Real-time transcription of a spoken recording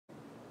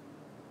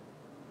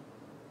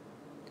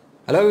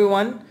Hello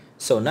everyone,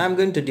 so now I'm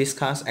going to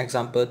discuss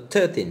example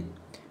 13.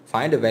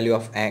 Find the value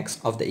of x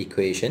of the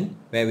equation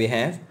where we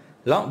have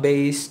log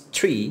base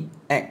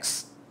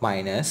 3x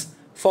minus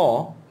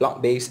 4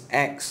 log base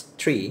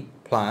x3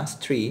 plus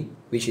 3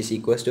 which is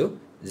equals to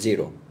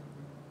 0.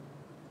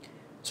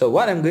 So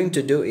what I'm going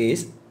to do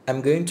is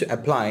I'm going to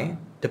apply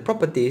the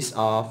properties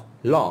of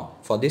log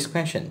for these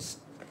questions.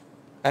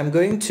 I'm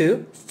going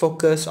to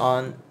focus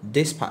on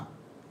this part,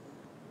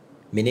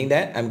 meaning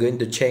that I'm going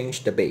to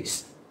change the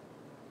base.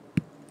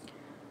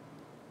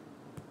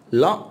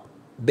 Log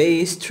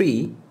base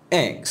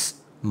 3x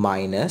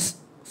minus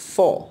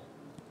 4.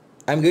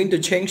 I'm going to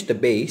change the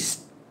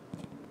base.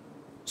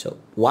 So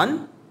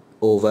 1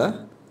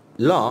 over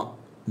log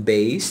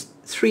base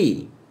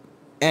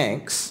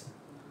 3x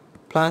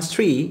plus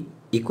 3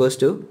 equals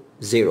to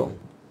 0.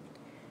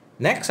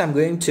 Next, I'm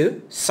going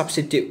to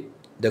substitute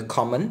the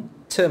common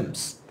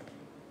terms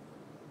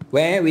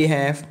where we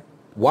have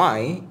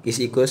y is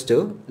equals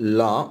to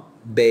log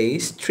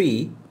base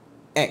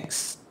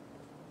 3x.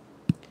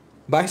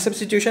 By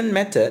substitution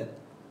method,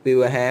 we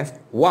will have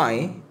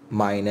y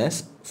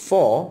minus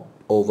 4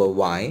 over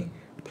y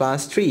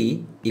plus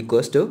 3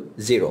 equals to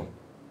 0.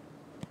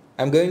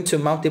 I'm going to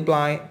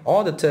multiply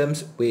all the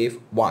terms with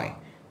y.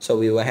 So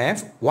we will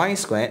have y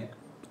squared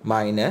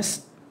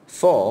minus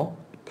 4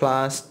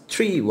 plus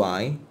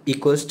 3y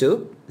equals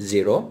to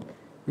 0.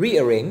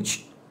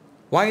 Rearrange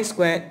y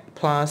squared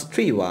plus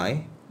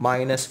 3y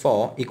minus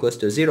 4 equals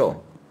to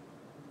 0.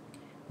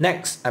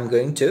 Next, I'm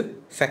going to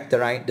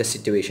factorize the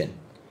situation,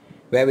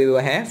 where we will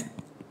have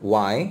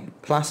y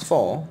plus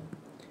 4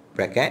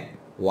 bracket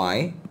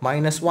y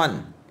minus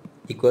 1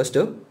 equals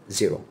to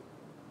 0.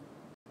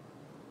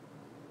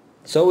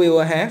 So we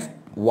will have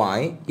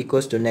y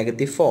equals to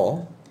negative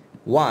 4,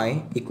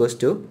 y equals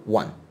to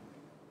 1.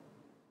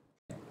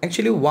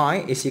 Actually,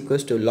 y is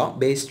equals to log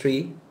base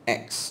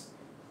 3x.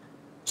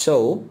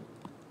 So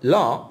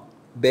log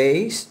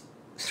base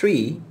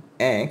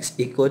 3x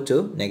equal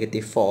to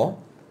negative 4,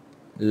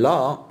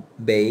 log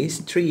base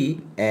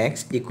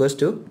 3x equals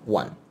to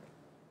 1.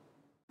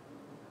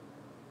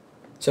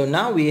 So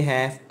now we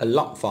have a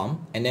log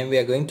form and then we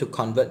are going to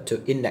convert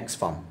to index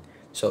form.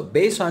 So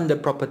based on the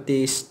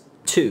properties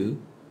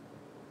 2,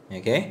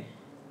 okay,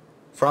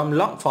 from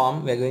log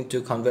form we are going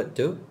to convert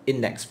to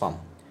index form.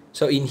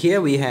 So in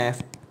here we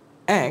have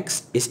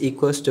x is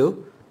equals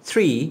to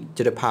 3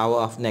 to the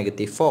power of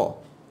negative 4.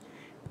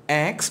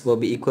 X will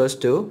be equals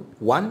to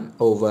 1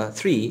 over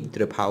 3 to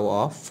the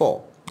power of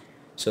 4.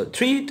 So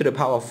 3 to the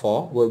power of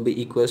 4 will be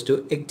equals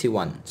to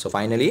 81. So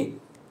finally,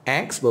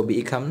 x will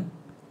become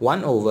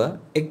 1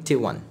 over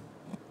 81.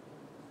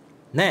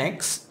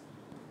 Next,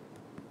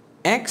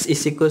 x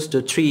is equals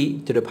to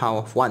 3 to the power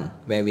of 1,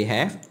 where we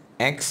have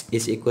x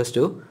is equals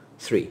to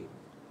 3.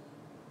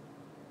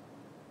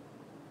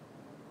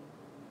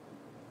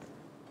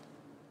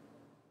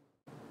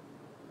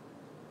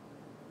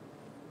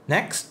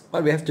 Next,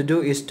 what we have to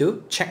do is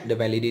to check the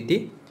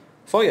validity.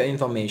 For your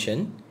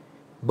information,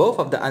 both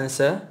of the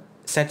answer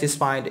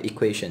satisfy the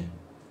equation.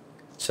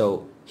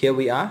 So here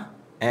we are,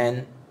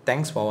 and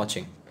thanks for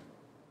watching.